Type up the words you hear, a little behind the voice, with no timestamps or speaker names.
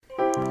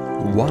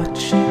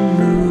Watching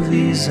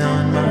movies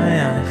on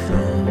my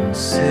iPhone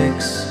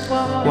 6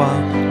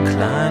 while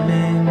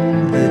climbing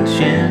the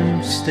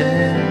gym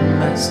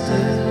stairmaster.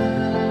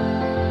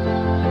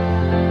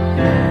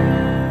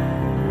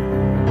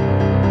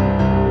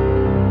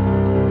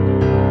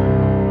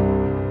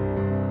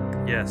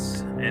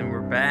 Yes, and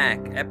we're back.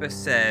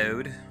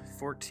 Episode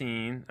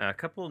 14. A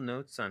couple of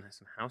notes on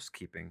some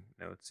housekeeping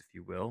notes, if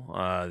you will.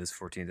 This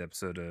 14th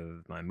episode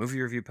of my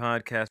movie review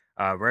podcast.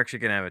 We're actually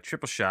going to have a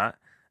triple shot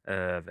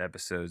of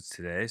episodes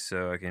today,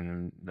 so I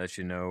can let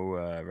you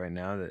know right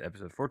now that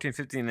episode 14,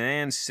 15,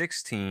 and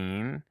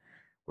 16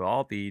 will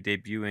all be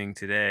debuting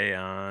today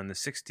on the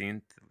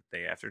 16th,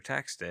 day after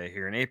tax day,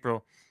 here in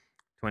April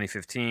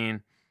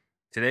 2015.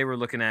 Today we're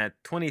looking at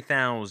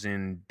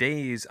 20,000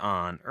 Days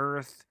on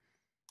Earth.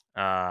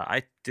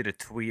 I did a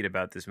tweet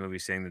about this movie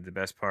saying that the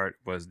best part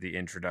was the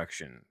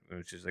introduction,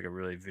 which is like a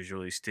really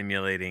visually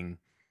stimulating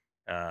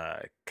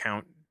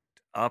count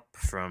up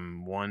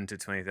from 1 to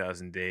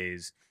 20,000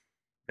 days.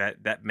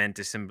 That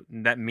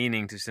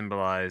meaning to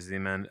symbolize the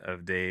amount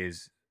of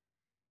days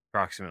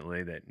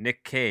approximately that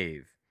Nick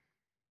Cave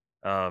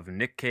of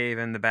Nick Cave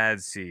and the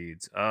Bad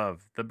Seeds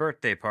of The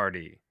Birthday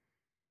Party.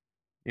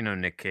 You know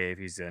Nick Cave,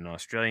 he's an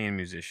Australian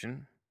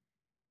musician.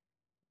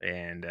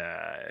 And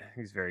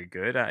he's very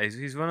good.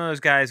 He's one of those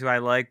guys who I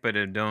like, but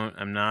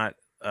I'm not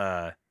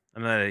a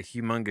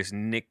humongous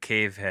Nick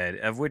Cave head,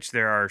 of which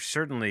there are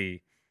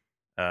certainly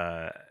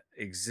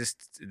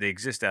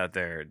exist out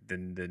there, the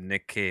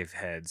Nick Cave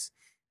heads,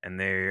 and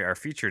they are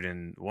featured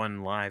in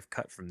one live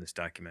cut from this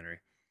documentary.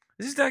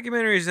 This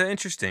documentary is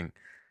interesting,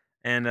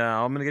 and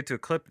I'm gonna get to a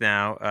clip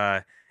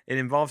now. It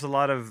involves a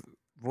lot of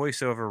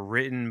voiceover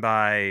written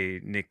by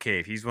Nick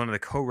Cave. He's one of the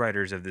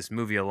co-writers of this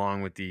movie,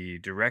 along with the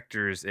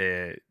directors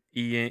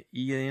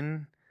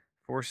Ian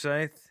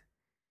Forsyth,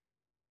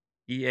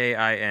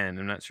 Eain.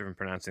 I'm not sure if I'm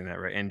pronouncing that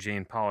right, and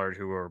Jane Pollard,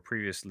 who were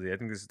previously, I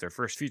think this is their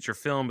first feature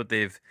film, but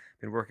they've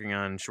been working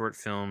on short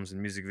films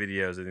and music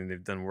videos. I think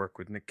they've done work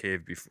with Nick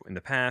Cave before in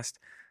the past.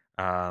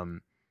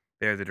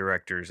 They're the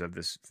directors of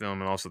this film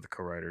and also the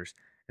co-writers.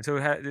 And so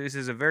this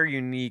is a very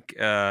unique.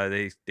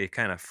 They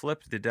kind of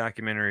flipped the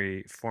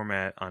documentary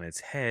format on its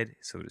head,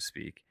 so to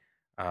speak,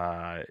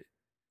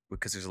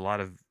 because there's a lot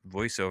of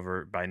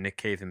voiceover by Nick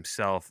Cave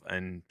himself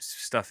and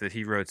stuff that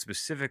he wrote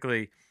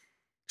specifically,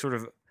 sort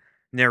of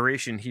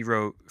narration he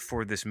wrote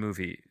for this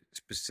movie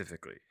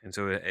specifically. And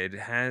so it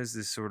has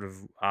this sort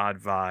of odd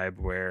vibe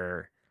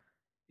where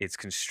it's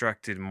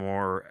constructed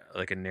more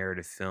like a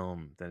narrative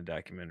film than a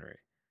documentary.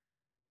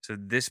 So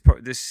this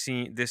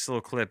little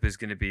clip is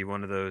going to be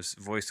one of those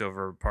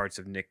voiceover parts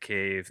of Nick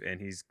Cave,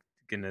 and he's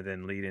going to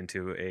then lead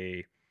into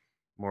a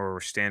more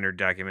standard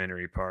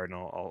documentary part, and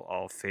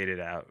I'll fade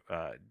it out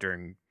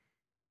during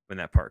when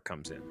that part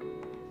comes in.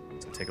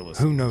 So take a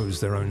listen. Who knows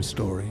their own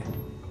story?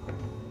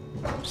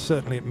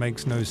 Certainly it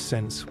makes no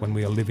sense when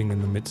we are living in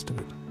the midst of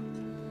it.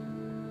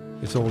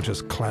 It's all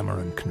just clamor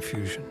and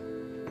confusion.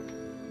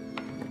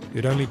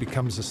 It only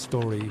becomes a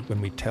story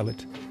when we tell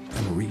it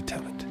and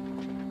retell it.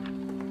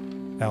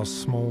 Our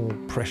small,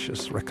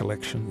 precious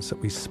recollections that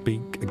we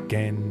speak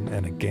again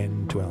and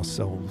again to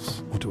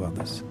ourselves or to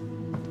others.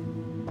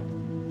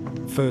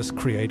 First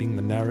creating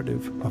the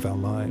narrative of our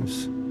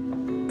lives,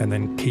 and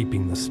then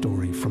keeping the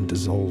story from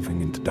dissolving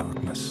into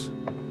darkness.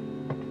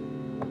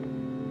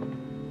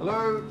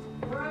 Hello?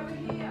 We're over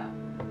here.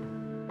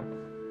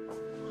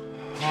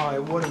 Hi,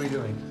 what are we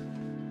doing?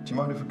 Do you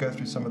mind if we go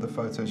through some of the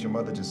photos your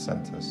mother just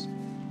sent us?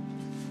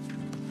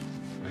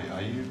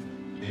 Are you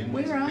in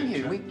Where this are picture?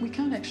 you? We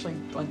can't actually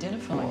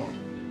identify you.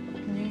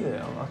 Can you?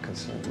 Yeah, I can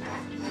see.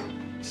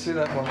 See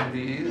that one with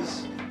the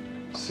ears?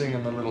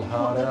 Singing the little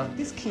heart out?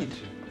 This kid.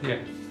 Yeah.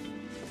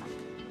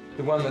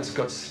 The one that's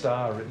got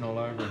star written all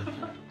over him.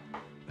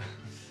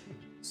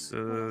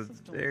 So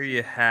there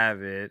you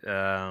have it.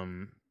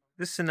 The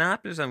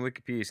synopsis on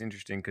Wikipedia is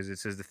interesting because it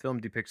says the film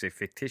depicts a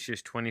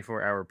fictitious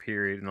 24-hour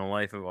period in the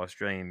life of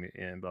Australian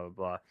and blah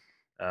blah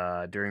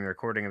blah during the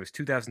recording of his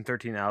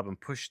 2013 album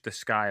 "Push the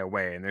Sky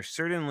Away," and there's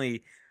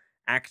certainly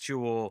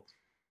actual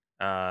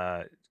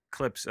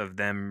clips of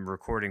them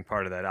recording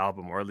part of that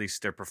album, or at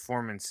least their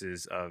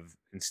performances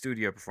in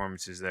studio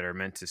performances that are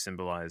meant to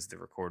symbolize the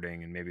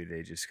recording, and maybe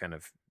they just kind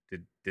of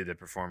did a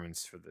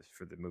performance for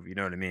the movie. You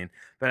know what I mean?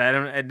 But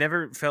it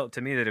never felt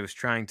to me that it was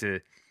trying to.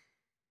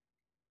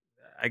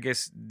 I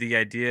guess the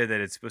idea that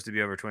it's supposed to be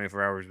over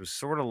 24 hours was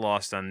sort of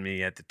lost on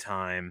me at the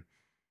time.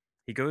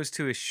 He goes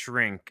to his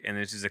shrink, and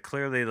this is a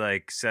clearly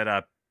like set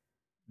up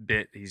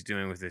bit he's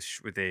doing with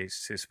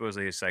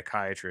supposedly a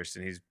psychiatrist,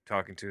 and he's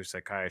talking to a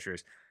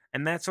psychiatrist,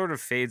 and that sort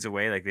of fades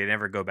away. Like they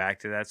never go back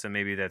to that, so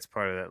maybe that's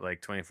part of that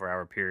like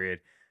 24-hour period,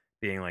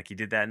 being like he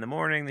did that in the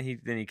morning,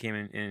 then he came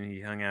in and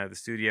he hung out at the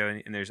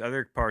studio, and there's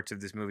other parts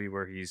of this movie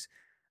where he's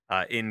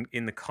in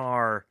the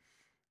car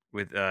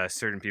with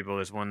certain people.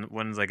 There's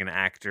one's like an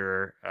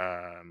actor.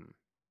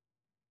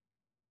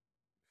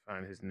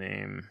 Find his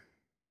name.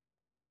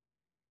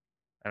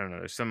 I don't know.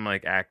 There's some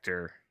like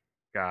actor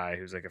guy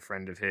who's like a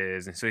friend of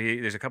his, and so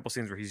there's a couple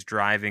scenes where he's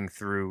driving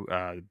through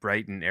the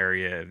Brighton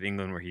area of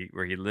England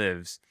where he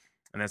lives,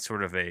 and that's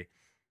sort of a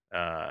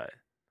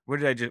what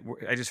did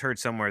I just heard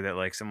somewhere that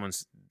like someone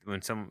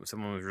was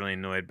really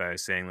annoyed by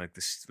saying like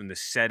this when the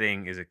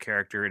setting is a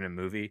character in a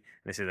movie,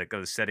 and they say like, oh,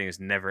 the setting is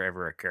never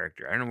ever a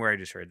character. I don't know where I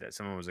just heard that.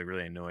 Someone was like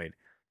really annoyed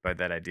by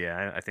that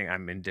idea. I think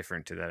I'm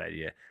indifferent to that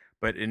idea,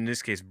 but in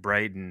this case,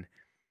 Brighton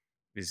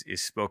is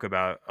spoke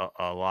about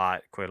a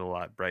lot, quite a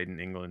lot. Brighton,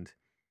 England.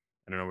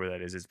 I don't know where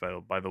that is. It's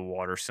by the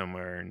water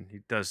somewhere, and he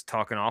does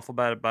talk an awful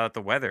about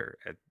the weather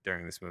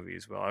during this movie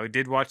as well. I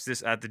did watch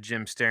this at the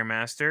gym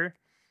Stairmaster.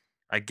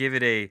 I give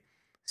it a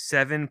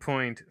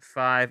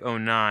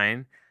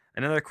 7.509.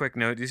 Another quick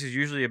note, this is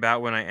usually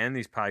about when I end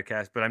these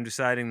podcasts, but I'm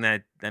deciding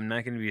that I'm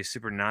not going to be a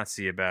super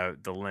Nazi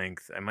about the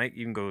length. I might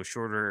even go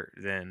shorter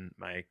than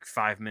my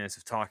 5 minutes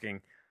of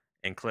talking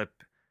and clip.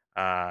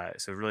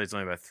 So really it's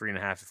only about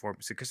 3.5 to 4,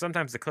 because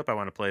sometimes the clip I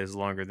want to play is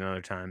longer than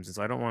other times. And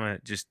so I don't want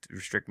to just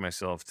restrict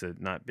myself to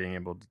not being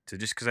able to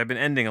just, because I've been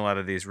ending a lot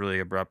of these really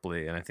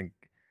abruptly. And I think,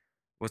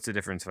 what's the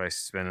difference if I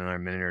spend another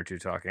minute or two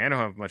talking? I don't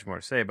have much more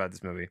to say about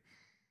this movie.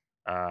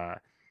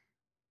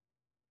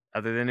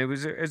 Other than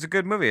it's a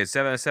good movie. It's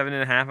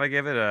 7.5. I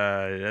give it.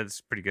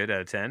 That's pretty good out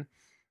of 10.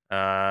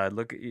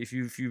 Look, if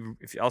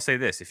I'll say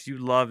this: if you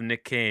love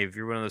Nick Cave, if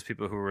you're one of those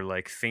people who were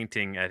like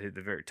fainting at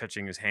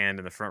touching his hand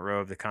in the front row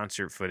of the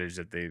concert footage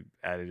that they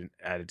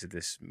added to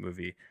this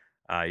movie,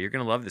 you're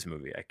gonna love this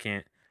movie. I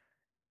can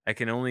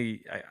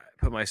only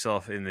put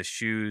myself in the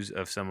shoes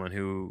of someone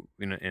who,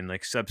 and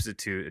like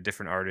substitute a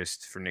different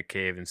artist for Nick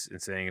Cave and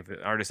saying if an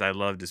artist I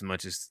loved as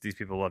much as these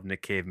people love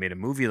Nick Cave made a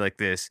movie like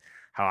this,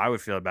 how I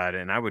would feel about it,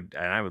 and I would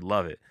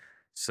love it.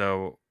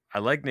 So I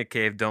like Nick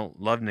Cave,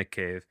 don't love Nick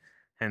Cave.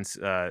 Hence,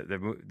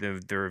 the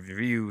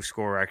review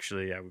score,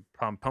 actually, I would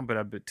pump it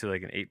up to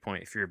like an 8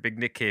 point. If you're a big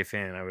Nick Cave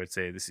fan, I would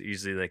say this is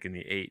easily like in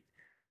the 8,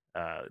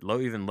 low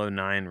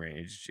 9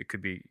 range. It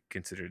could be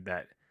considered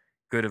that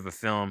good of a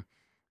film.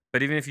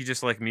 But even if you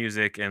just like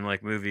music and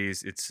like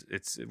movies, it's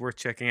worth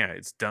checking out.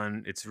 It's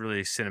done. It's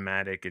really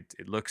cinematic.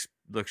 It looks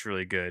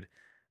really good.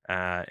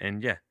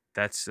 And yeah,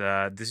 this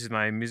is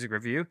my music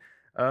review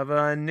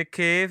of Nick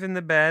Cave and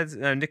the Bads.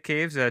 Nick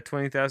Cave's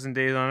 20,000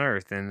 Days on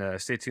Earth.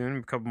 And stay tuned.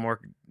 A couple more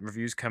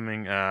reviews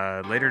coming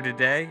later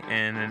today,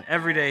 and then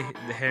every day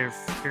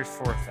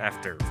hereforth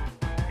after.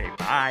 Okay,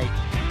 bye.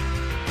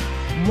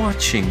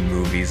 Watching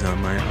movies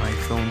on my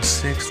iPhone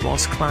 6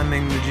 whilst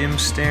climbing the gym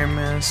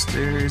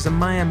Stairmaster is a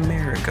My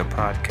America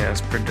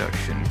podcast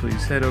production.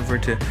 Please head over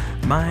to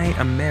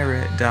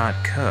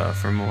myameri.ca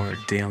for more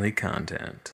daily content.